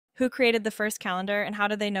Who created the first calendar, and how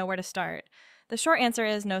did they know where to start? The short answer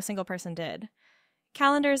is no single person did.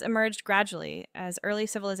 Calendars emerged gradually as early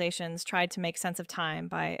civilizations tried to make sense of time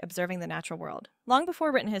by observing the natural world. Long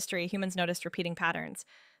before written history, humans noticed repeating patterns.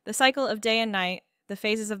 The cycle of day and night, the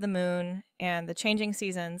phases of the moon, and the changing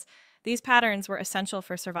seasons, these patterns were essential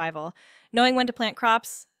for survival. Knowing when to plant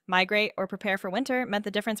crops, migrate, or prepare for winter meant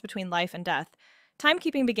the difference between life and death.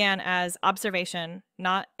 Timekeeping began as observation,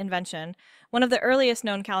 not invention. One of the earliest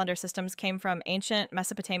known calendar systems came from ancient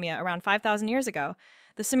Mesopotamia around 5,000 years ago.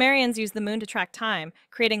 The Sumerians used the moon to track time,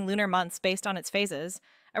 creating lunar months based on its phases.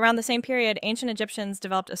 Around the same period, ancient Egyptians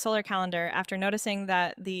developed a solar calendar after noticing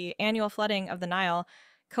that the annual flooding of the Nile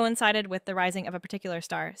coincided with the rising of a particular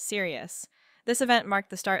star, Sirius. This event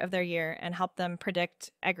marked the start of their year and helped them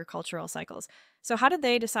predict agricultural cycles. So, how did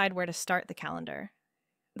they decide where to start the calendar?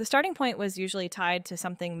 The starting point was usually tied to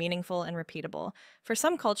something meaningful and repeatable. For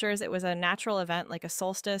some cultures, it was a natural event like a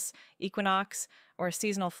solstice, equinox, or a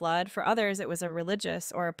seasonal flood. For others, it was a religious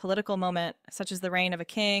or a political moment, such as the reign of a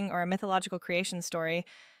king or a mythological creation story.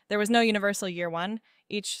 There was no universal year one.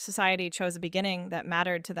 Each society chose a beginning that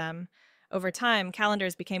mattered to them. Over time,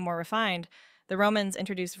 calendars became more refined. The Romans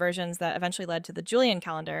introduced versions that eventually led to the Julian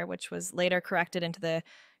calendar, which was later corrected into the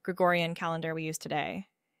Gregorian calendar we use today.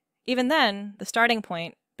 Even then, the starting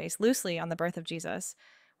point, based loosely on the birth of Jesus,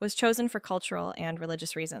 was chosen for cultural and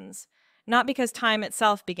religious reasons, not because time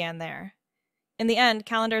itself began there. In the end,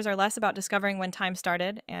 calendars are less about discovering when time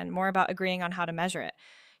started and more about agreeing on how to measure it.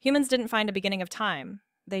 Humans didn't find a beginning of time,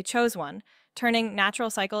 they chose one, turning natural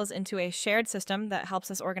cycles into a shared system that helps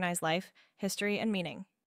us organize life, history, and meaning.